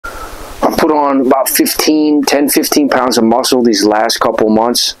put on about 10, 15 pounds of muscle these last couple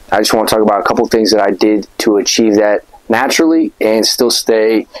months. I just want to talk about a couple things that I did to achieve that naturally and still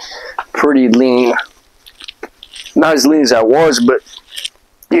stay pretty lean. Not as lean as I was, but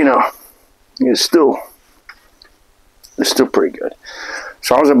you know, it's still pretty good.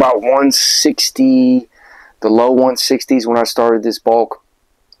 So I was about 160, the low 160s when I started this bulk,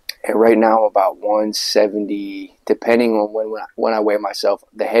 and right now I'm about 170, depending on when I weigh myself.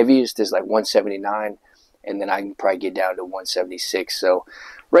 The heaviest is like 179, and then I can probably get down to 176. So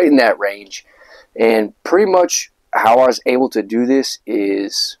right in that range. And pretty much how I was able to do this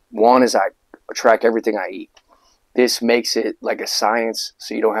is, one is I track everything I eat. This makes it like a science,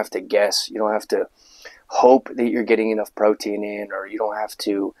 so you don't have to guess. You don't have to hope that you're getting enough protein in, or you don't have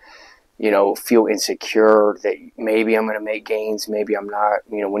to, you know, feel insecure that maybe I'm going to make gains, maybe I'm not.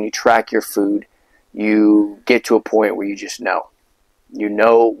 You know, when you track your food, you get to a point where you just know. You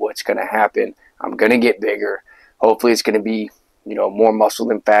know what's going to happen. I'm going to get bigger. Hopefully it's going to be, you know, more muscle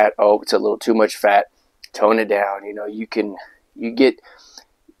than fat. Oh, it's a little too much fat. Tone it down. You know, you get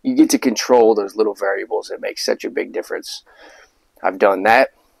to control those little variables that make such a big difference. I've done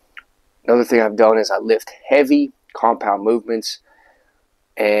that. Another thing I've done is I lift heavy compound movements,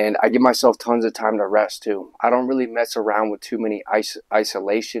 and I give myself tons of time to rest too. I don't really mess around with too many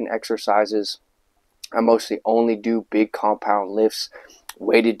isolation exercises. I mostly only do big compound lifts,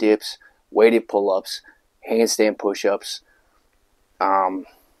 weighted dips, weighted pull-ups, handstand push-ups, and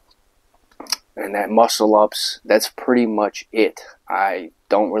that muscle-ups. That's pretty much it. I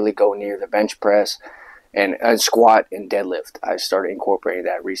don't really go near the bench press. And squat and deadlift. I started incorporating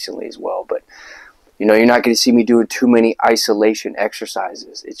that recently as well. But, you know, you're not going to see me doing too many isolation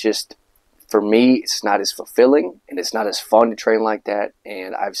exercises. It's just, for me, it's not as fulfilling and it's not as fun to train like that.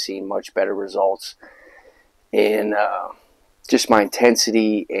 And I've seen much better results in just my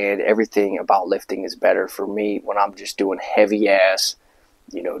intensity, and everything about lifting is better for me when I'm just doing heavy ass,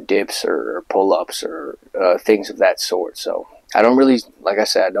 you know, dips or pull-ups or things of that sort. So I don't really, like I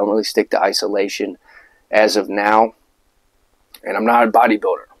said, I don't really stick to isolation as of now, and I'm not a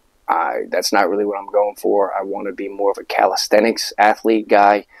bodybuilder. That's not really what I'm going for. I want to be more of a calisthenics athlete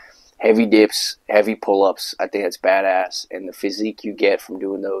guy. Heavy dips, heavy pull-ups, I think that's badass, and the physique you get from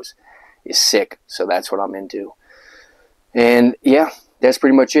doing those is sick, so that's what I'm into. And yeah, that's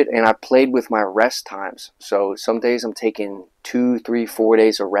pretty much it. And I played with my rest times. So some days I'm taking 2, 3, 4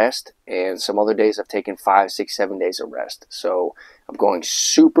 days of rest, and some other days I've taken 5, 6, 7 days of rest. So I'm going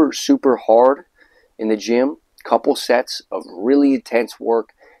super, super hard in the gym, couple sets of really intense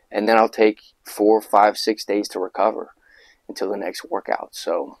work, and then I'll take 4, 5, 6 days to recover until the next workout.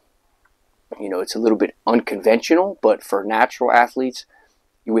 So, you know, it's a little bit unconventional, but for natural athletes,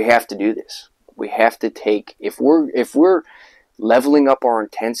 we have to do this. We have to take, if we're leveling up our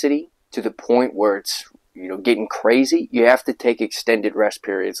intensity to the point where it's, you know, getting crazy, you have to take extended rest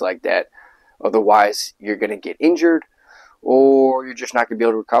periods like that. Otherwise, you're going to get injured, or you're just not going to be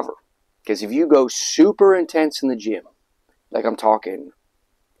able to recover. Because if you go super intense in the gym, like I'm talking,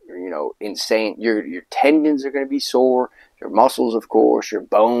 you know, insane, your tendons are going to be sore, your muscles, of course, your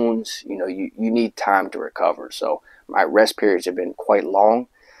bones, you know, you need time to recover. So my rest periods have been quite long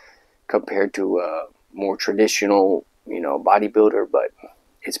compared to a more traditional, you know, bodybuilder, but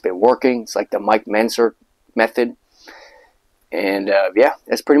it's been working. It's like the Mike Menser method. And yeah,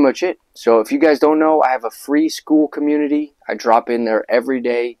 that's pretty much it. So if you guys don't know, I have a free school community. I drop in there every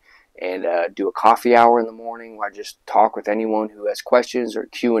day and do a coffee hour in the morning where I just talk with anyone who has questions or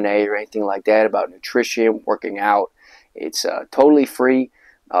Q&A or anything like that about nutrition, working out. It's totally free.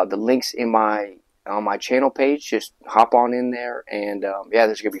 The link's on my channel page. Just hop on in there, and yeah,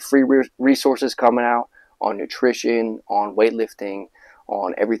 there's going to be free resources coming out on nutrition, on weightlifting,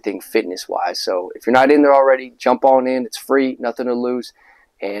 on everything fitness-wise. So if you're not in there already, jump on in. It's free, nothing to lose,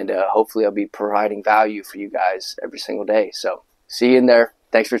 and hopefully I'll be providing value for you guys every single day. So see you in there.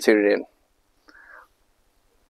 Thanks for tuning in.